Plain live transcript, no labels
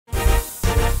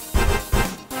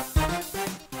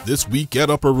This week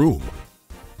at Upper Room.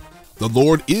 The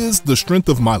Lord is the strength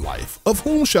of my life. Of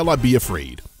whom shall I be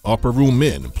afraid? Upper Room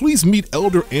men, please meet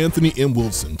Elder Anthony M.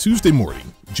 Wilson Tuesday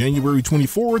morning, January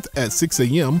 24th at 6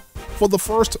 a.m. for the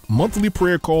first monthly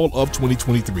prayer call of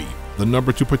 2023. The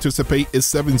number to participate is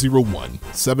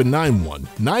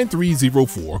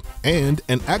 701-791-9304 and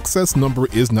an access number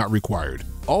is not required.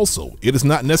 Also, it is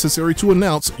not necessary to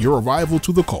announce your arrival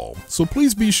to the call, so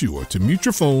please be sure to mute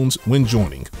your phones when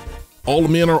joining. All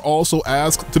men are also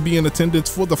asked to be in attendance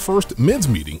for the first men's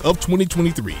meeting of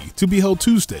 2023 to be held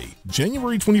Tuesday,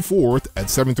 January 24th at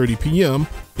 7:30 p.m.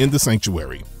 in the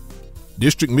sanctuary.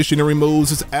 District Missionary Mose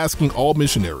is asking all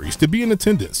missionaries to be in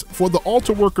attendance for the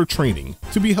altar worker training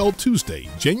to be held Tuesday,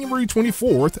 January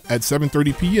 24th at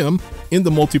 7:30 p.m. in the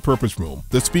multipurpose room.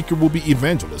 The speaker will be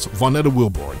Evangelist Vonetta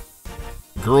Wilborn.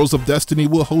 Girls of Destiny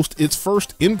will host its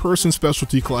first in-person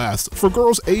specialty class for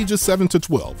girls ages 7 to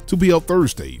 12 to be held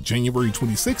Thursday, January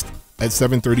 26th at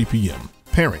 7:30 p.m.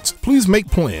 Parents, please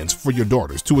make plans for your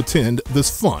daughters to attend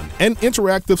this fun and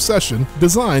interactive session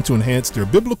designed to enhance their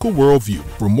biblical worldview.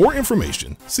 For more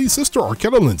information, see Sister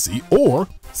Arketta Lindsay or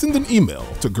send an email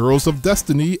to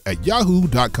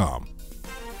girlsofdestiny@yahoo.com.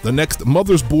 The next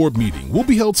Mothers Board meeting will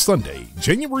be held Sunday,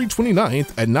 January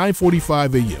 29th at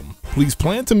 9:45 a.m. Please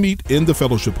plan to meet in the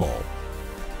fellowship hall.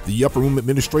 The Upper Room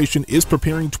administration is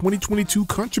preparing 2022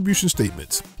 contribution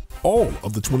statements. All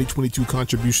of the 2022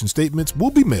 contribution statements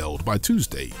will be mailed by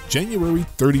Tuesday, January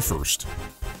 31st.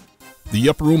 The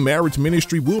Upper Room Marriage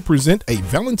Ministry will present a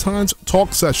Valentine's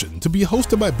Talk session to be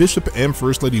hosted by Bishop and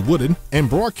First Lady Wooden and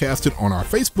broadcasted on our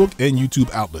Facebook and YouTube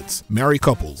outlets. Married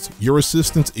couples, your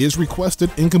assistance is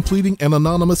requested in completing an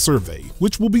anonymous survey,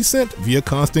 which will be sent via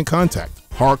Constant Contact.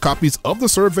 Hard copies of the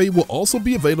survey will also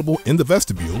be available in the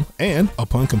vestibule and,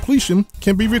 upon completion,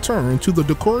 can be returned to the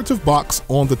decorative box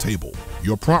on the table.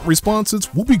 Your prompt responses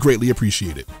will be greatly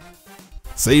appreciated.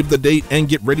 Save the date and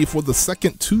get ready for the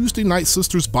second Tuesday Night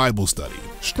Sisters Bible Study,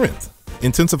 Strength,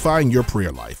 Intensifying Your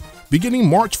Prayer Life. Beginning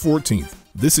March 14th,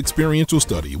 this experiential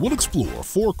study will explore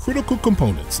 4 critical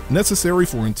components necessary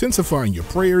for intensifying your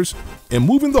prayers and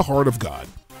moving the heart of God.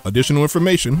 Additional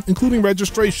information, including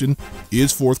registration,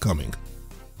 is forthcoming.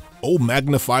 Oh,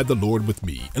 magnify the Lord with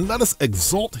me, and let us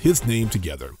exalt his name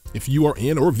together. If you are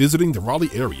in or visiting the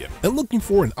Raleigh area and looking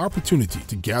for an opportunity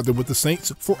to gather with the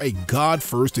saints for a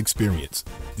God-first experience,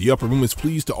 the Upper Room is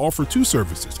pleased to offer 2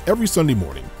 services every Sunday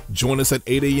morning. Join us at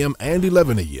 8 a.m. and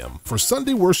 11 a.m. for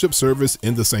Sunday worship service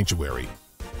in the sanctuary.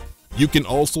 You can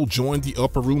also join the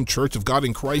Upper Room Church of God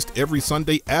in Christ every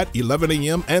Sunday at 11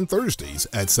 a.m. and Thursdays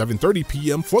at 7:30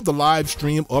 p.m. for the live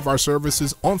stream of our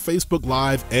services on Facebook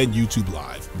Live and YouTube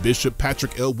Live. Bishop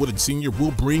Patrick L. Wooden Sr.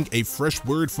 will bring a fresh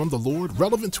word from the Lord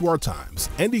relevant to our times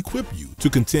and equip you to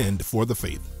contend for the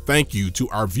faith. Thank you to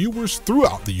our viewers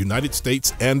throughout the United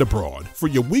States and abroad for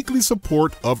your weekly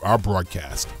support of our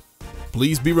broadcast.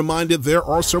 Please be reminded there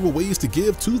are several ways to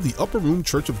give to the Upper Room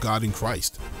Church of God in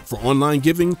Christ. For online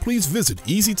giving, please visit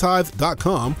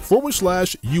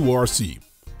easytithe.com/URC.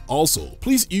 Also,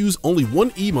 please use only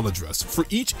one email address for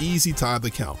each Easy Tithe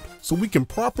account so we can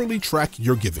properly track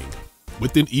your giving.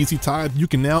 Within Easy Tithe, you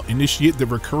can now initiate the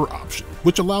Recur option,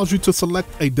 which allows you to select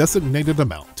a designated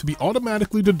amount to be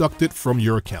automatically deducted from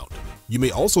your account. You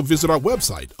may also visit our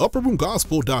website,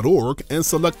 upperroomgospel.org, and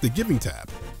select the Giving tab.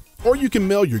 Or you can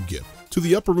mail your gift to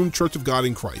the Upper Room Church of God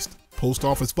in Christ, Post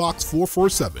Office Box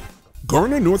 447,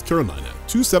 Garner, North Carolina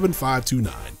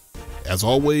 27529. As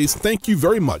always, thank you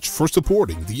very much for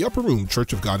supporting the Upper Room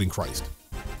Church of God in Christ.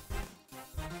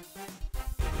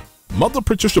 Mother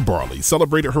Patricia Barley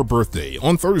celebrated her birthday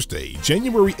on Thursday,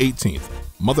 January 18th.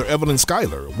 Mother Evelyn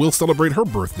Schuyler will celebrate her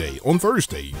birthday on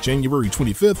Thursday, January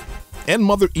 25th. And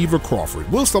Mother Eva Crawford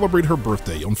will celebrate her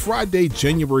birthday on Friday,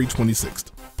 January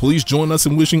 26th. Please join us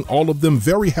in wishing all of them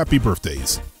very happy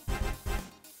birthdays.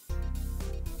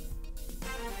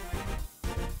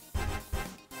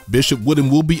 Bishop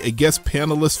Wooden will be a guest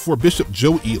panelist for Bishop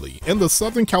Joe Ely and the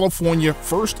Southern California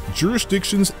First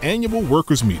Jurisdiction's annual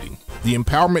workers meeting. The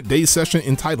Empowerment Day session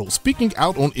entitled Speaking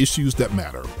Out on Issues That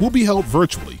Matter will be held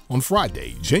virtually on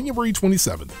Friday, January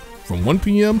 27th. From 1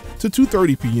 p.m. to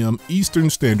 2:30 p.m. Eastern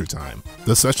Standard Time.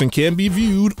 The session can be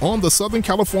viewed on the Southern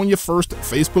California First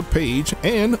Facebook page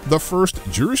and the First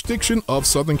Jurisdiction of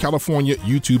Southern California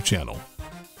YouTube channel.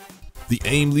 The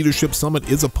AIM Leadership Summit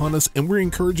is upon us, and we're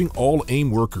encouraging all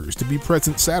AIM workers to be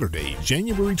present Saturday,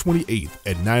 January 28th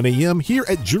at 9 a.m. here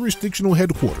at Jurisdictional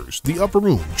Headquarters, the Upper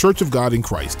Room Church of God in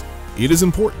Christ. It is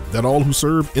important that all who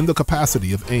serve in the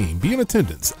capacity of AIM be in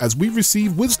attendance as we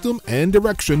receive wisdom and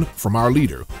direction from our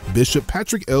leader, Bishop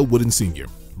Patrick L. Wooden Sr.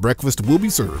 Breakfast will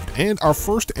be served, and our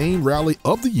first AIM rally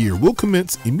of the year will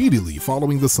commence immediately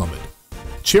following the summit.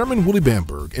 Chairman Willie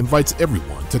Bamberg invites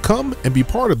everyone to come and be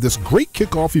part of this great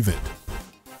kickoff event.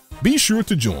 Be sure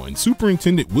to join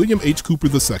Superintendent William H. Cooper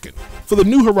II for the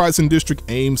New Horizon District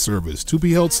AIM service to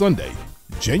be held Sunday,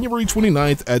 January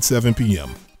 29th at 7 p.m.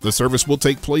 The service will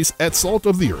take place at Salt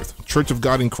of the Earth Church of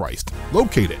God in Christ,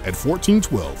 located at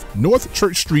 1412 North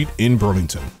Church Street in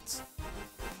Burlington.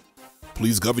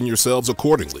 Please govern yourselves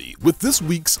accordingly with this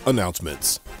week's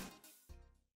announcements.